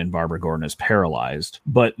is when Barbara Gordon is paralyzed,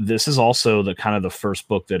 but this is also the kind of the first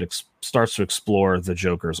book that starts to explore the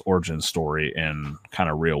Joker's origin story in kind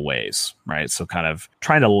of real ways, right? So kind of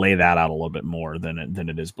trying to lay that out a little bit more than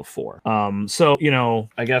it is before. So,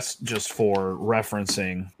 I guess just for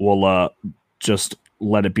referencing, we'll just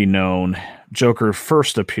let it be known, Joker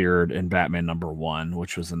first appeared in Batman #1,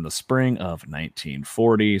 which was in the spring of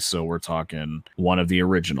 1940. So we're talking one of the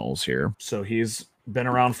originals here. So he's been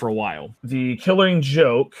around for a while. The Killing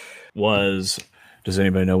Joke was... Does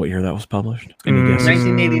anybody know what year that was published? Any guesses?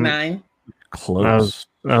 1989. Close.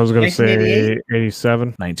 I was going to say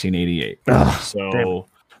 87. 1988. Damn.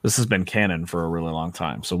 This has been canon for a really long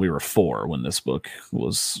time. So we were 4 when this book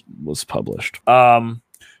was published.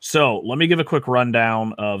 So let me give a quick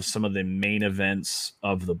rundown of some of the main events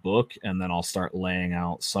of the book, and then I'll start laying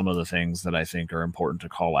out some of the things that I think are important to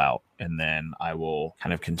call out, and then I will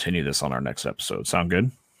kind of continue this on our next episode. Sound good?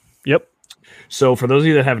 Yep. So for those of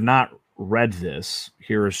you that have not read this,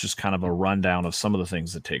 here is just kind of a rundown of some of the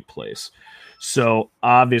things that take place. So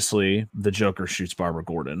obviously the Joker shoots Barbara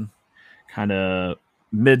Gordon, kind of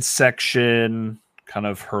midsection, kind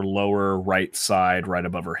of her lower right side, right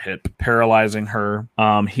above her hip, paralyzing her.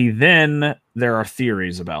 There are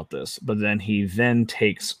theories about this, but then he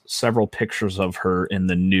takes several pictures of her in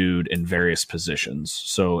the nude in various positions.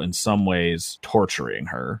 So in some ways, torturing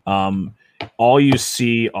her. All you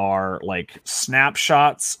see are like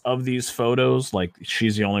snapshots of these photos, like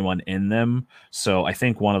she's the only one in them. So I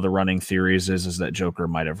think one of the running theories is that Joker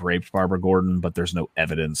might have raped Barbara Gordon, but there's no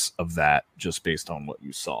evidence of that just based on what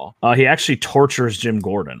you saw. He actually tortures Jim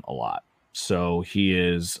Gordon a lot. So he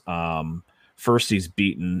is first he's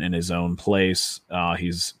beaten in his own place.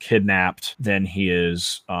 He's kidnapped. Then he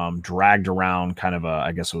is dragged around kind of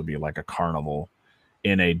I guess it would be like a carnival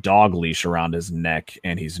in a dog leash around his neck,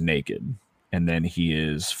 and he's naked. And then he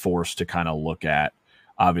is forced to kind of look at,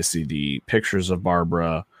 obviously, the pictures of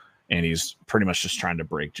Barbara, and he's pretty much just trying to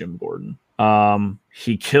break Jim Gordon.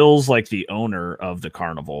 He kills, like, the owner of the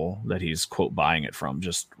carnival that he's, quote, buying it from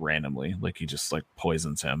just randomly. Like, he just, like,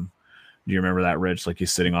 poisons him. Do you remember that, Rich? Like,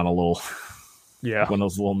 he's sitting on a little... Yeah. One of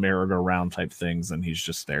those little merry-go-round type things, and he's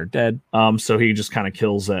just there dead. So he just kind of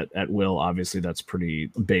kills at will. Obviously, that's pretty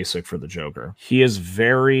basic for the Joker. He is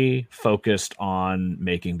very focused on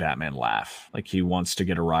making Batman laugh. Like, he wants to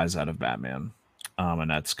get a rise out of Batman. And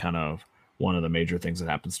that's kind of one of the major things that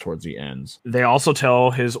happens towards the ends. They also tell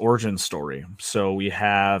his origin story. So we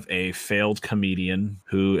have a failed comedian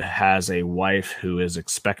who has a wife who is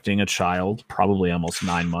expecting a child, probably almost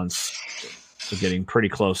 9 months. So getting pretty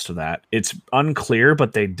close to that. It's unclear,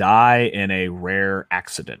 but they die in a rare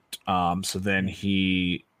accident. So then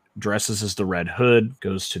he dresses as the Red Hood,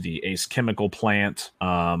 goes to the Ace Chemical plant.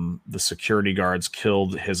 The security guards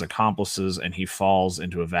killed his accomplices, and he falls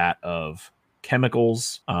into a vat of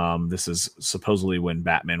chemicals. This is supposedly when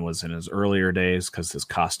Batman was in his earlier days, because his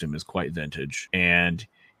costume is quite vintage. And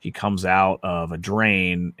he comes out of a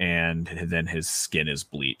drain, and then his skin is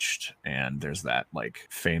bleached. And there's that like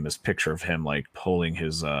famous picture of him like pulling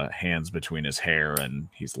his hands between his hair, and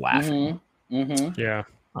he's laughing. Yeah.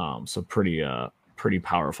 So pretty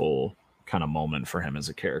powerful kind of moment for him as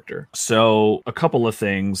a character. So a couple of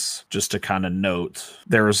things just to kind of note.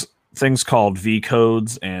 There's things called V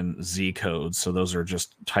codes and Z codes. So those are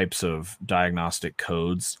just types of diagnostic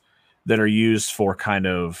codes that are used for kind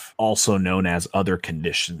of also known as other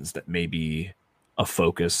conditions that may be a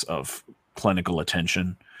focus of clinical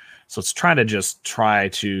attention. So it's trying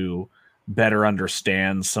to better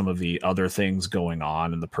understand some of the other things going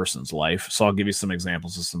on in the person's life. So I'll give you some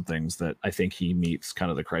examples of some things that I think he meets kind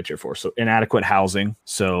of the criteria for. So inadequate housing.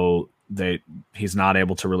 So he's not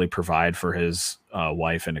able to really provide for his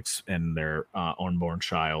wife and their unborn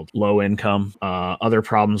child. Low income, other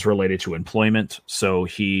problems related to employment. So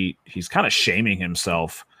he's kind of shaming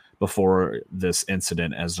himself before this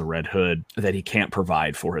incident as the Red Hood that he can't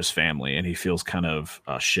provide for his family, and he feels kind of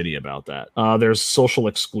shitty about that. There's social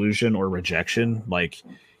exclusion or rejection. Like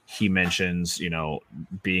he mentions,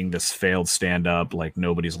 being this failed stand-up, like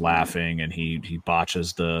nobody's laughing, and he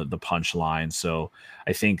botches the punchline. So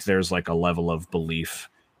I think there's like a level of belief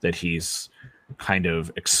that he's kind of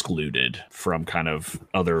excluded from kind of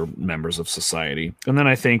other members of society. And then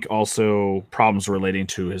I think also problems relating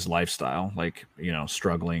to his lifestyle, like,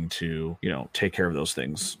 struggling to, take care of those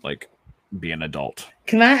things, like be an adult.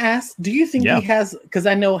 Can I ask, do you think he has, because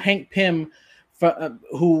I know Hank Pym,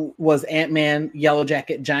 who was Ant-Man, Yellow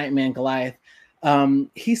Jacket, Giant Man, Goliath,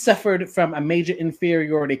 he suffered from a major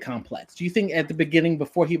inferiority complex. Do you think at the beginning,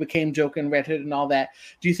 before he became Joker and Red Hood and all that,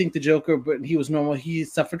 do you think the Joker, but he was normal, he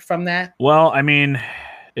suffered from that? Well, I mean,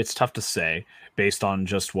 it's tough to say based on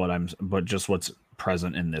just what's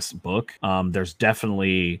present in this book. There's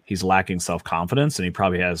definitely, he's lacking self-confidence, and he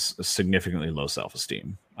probably has a significantly low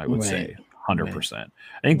self-esteem, I would say 100%. Right.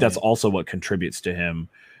 I think that's also what contributes to him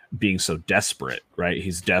being so desperate, right?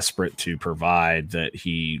 He's desperate to provide, that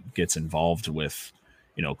he gets involved with,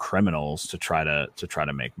 criminals to try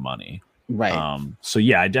to make money. Right. So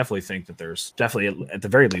yeah, I definitely think that there's definitely, at the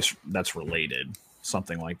very least, that's related,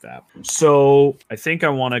 something like that. So I think I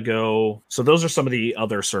want to go. So those are some of the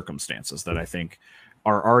other circumstances that I think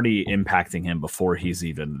are already impacting him before he's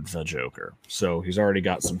even the Joker. So he's already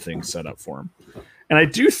got some things set up for him. And I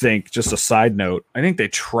do think, just a side note, I think they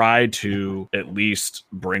tried to at least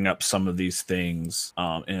bring up some of these things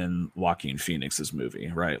in Joaquin Phoenix's movie,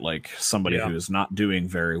 right? Like somebody who is not doing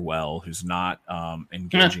very well, who's not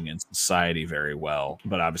engaging in society very well.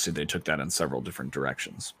 But obviously they took that in several different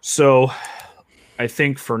directions. So I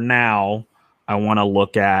think for now, I want to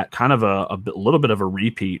look at kind of a little bit of a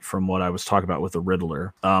repeat from what I was talking about with the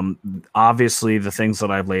Riddler. Obviously, the things that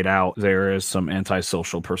I've laid out, there is some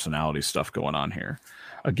antisocial personality stuff going on here.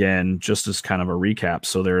 Again, just as kind of a recap,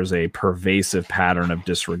 so there is a pervasive pattern of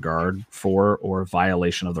disregard for or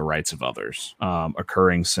violation of the rights of others,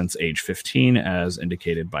 occurring since age 15, as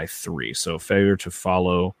indicated by 3. So failure to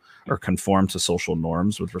follow or conform to social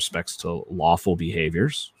norms with respects to lawful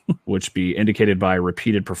behaviors, which be indicated by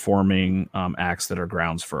repeated performing acts that are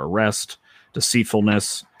grounds for arrest,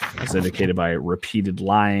 deceitfulness, as indicated by repeated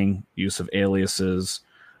lying, use of aliases,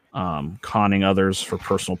 conning others for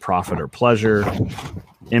personal profit or pleasure,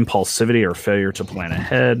 impulsivity or failure to plan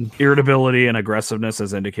ahead, irritability and aggressiveness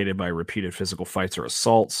as indicated by repeated physical fights or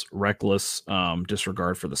assaults, reckless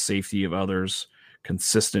disregard for the safety of others,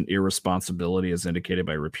 consistent irresponsibility as indicated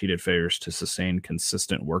by repeated failures to sustain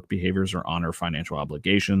consistent work behaviors or honor financial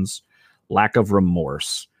obligations, lack of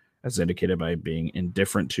remorse as indicated by being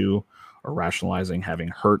indifferent to or rationalizing having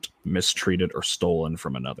hurt, mistreated, or stolen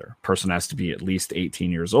from another. Person has to be at least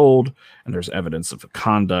 18 years old, and there's evidence of a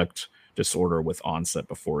conduct disorder with onset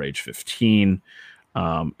before age 15.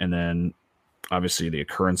 And then obviously the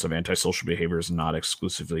occurrence of antisocial behavior is not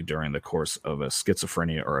exclusively during the course of a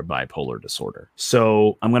schizophrenia or a bipolar disorder.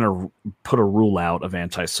 So I'm going to put a rule out of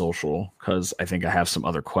antisocial because I think I have some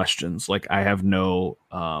other questions. Like I have no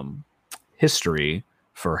history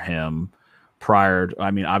for him prior.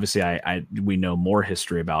 I mean, obviously we know more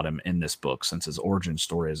history about him in this book since his origin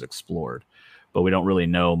story is explored, but we don't really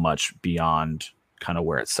know much beyond kind of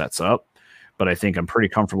where it sets up. But I think I'm pretty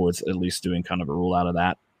comfortable with at least doing kind of a rule out of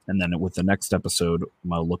that. And then with the next episode,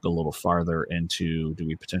 I'll look a little farther into, do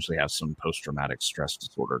we potentially have some post-traumatic stress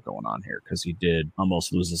disorder going on here? Because he did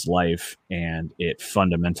almost lose his life and it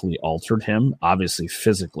fundamentally altered him, obviously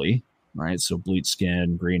physically, right? So bleached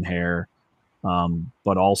skin, green hair.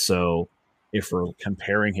 But also, if we're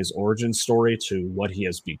comparing his origin story to what he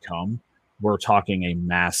has become, we're talking a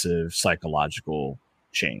massive psychological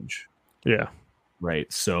change. Yeah.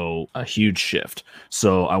 Right. So a huge shift.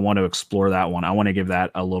 So I want to explore that one. I want to give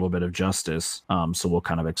that a little bit of justice. So we'll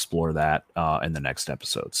kind of explore that in the next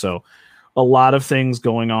episode. So a lot of things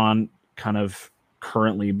going on kind of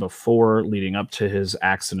currently before leading up to his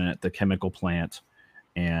accident at the chemical plant.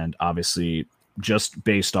 And obviously just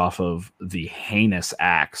based off of the heinous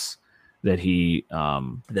acts that he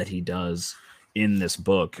does in this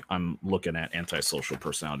book, I'm looking at antisocial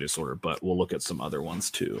personality disorder, but we'll look at some other ones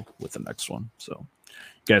too with the next one. So you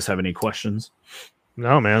guys have any questions?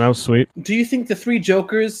 No, man, that was sweet. Do you think the three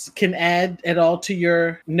Jokers can add at all to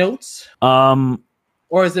your notes?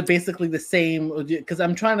 Or is it basically the same? Because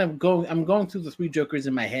I'm going through the three Jokers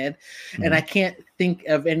in my head, and I can't think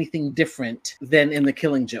of anything different than in the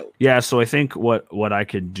Killing Joke. Yeah, so I think what I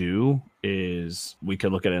could do is we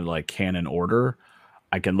could look at it like canon order.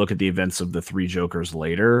 I can look at the events of the three Jokers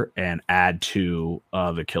later and add to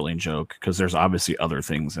the Killing Joke, because there's obviously other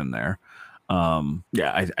things in there.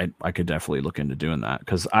 Yeah, I could definitely look into doing that,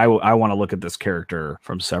 because I want to look at this character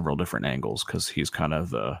from several different angles, because he's kind of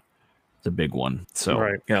the big one. So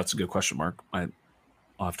Right. Yeah, that's a good question, Mark. I'll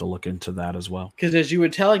have to look into that as well. Because as you were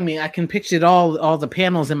telling me, I can picture all the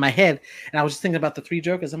panels in my head, and I was just thinking about the three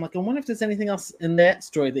Jokers. I'm like, I wonder if there's anything else in that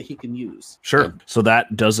story that he can use. Sure. So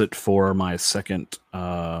that does it for my second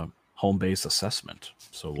home base assessment.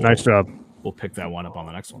 So Nice job. We'll pick that one up on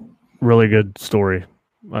the next one. Really good story.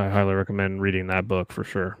 I highly recommend reading that book for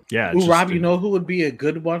sure. Yeah. Ooh, Rob, you know who would be a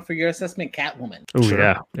good one for your assessment? Catwoman. Oh, Sure.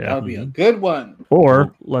 yeah. That would be a good one.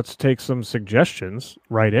 Or let's take some suggestions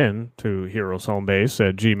right in to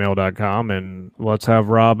heroeshomebase@gmail.com, and let's have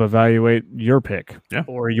Rob evaluate your pick. Yeah.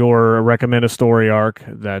 Or your recommend a story arc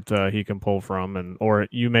that he can pull from, or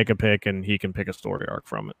you make a pick and he can pick a story arc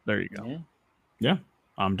from it. There you go. Yeah.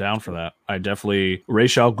 I'm down for that. I definitely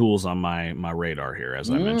Ra's al Ghul's on my radar here,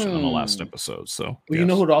 as I mentioned on the last episode. So Well, you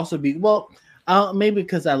know who'd also be maybe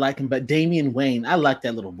because I like him, but Damian Wayne, I like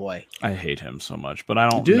that little boy. I hate him so much, but I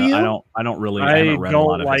don't. Do you? I don't really. I haven't read a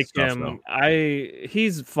lot don't of like his stuff, him. though.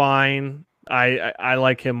 He's fine. I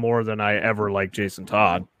like him more than I ever liked Jason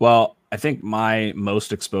Todd. Well, I think my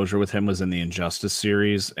most exposure with him was in the Injustice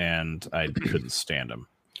series, and I couldn't stand him.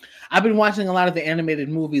 I've been watching a lot of the animated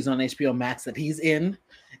movies on HBO Max that he's in,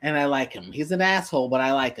 and I like him. He's an asshole, but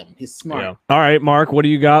I like him. He's smart. Yeah. All right, Mark, what do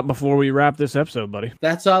you got before we wrap this episode, buddy?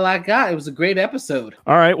 That's all I got. It was a great episode.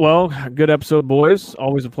 All right, well, good episode, boys.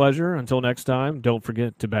 Always a pleasure. Until next time, don't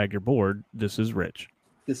forget to bag your board. This is Rich.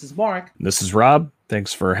 This is Mark. This is Rob.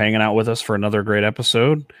 Thanks for hanging out with us for another great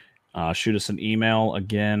episode. Shoot us an email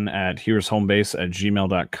again at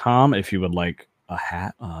heroeshomebase@gmail.com if you would like a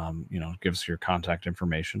hat. Give us your contact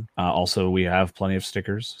information. Also, we have plenty of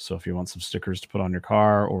stickers. So if you want some stickers to put on your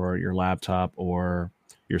car or your laptop or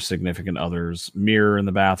your significant other's mirror in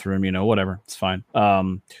the bathroom, whatever, it's fine.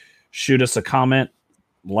 Shoot us a comment,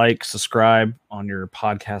 like, subscribe on your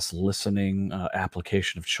podcast listening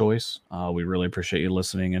application of choice. We really appreciate you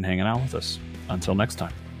listening and hanging out with us. Until next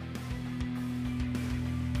time.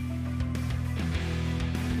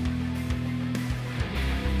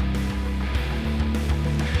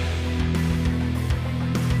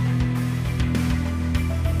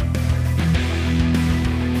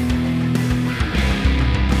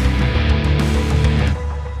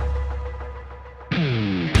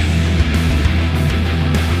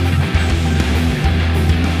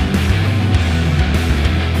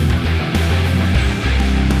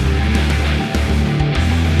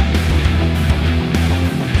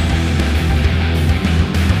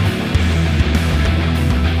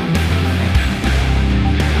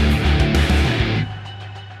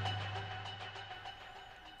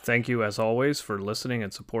 Thank you, as always, for listening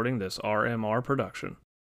and supporting this RMR production.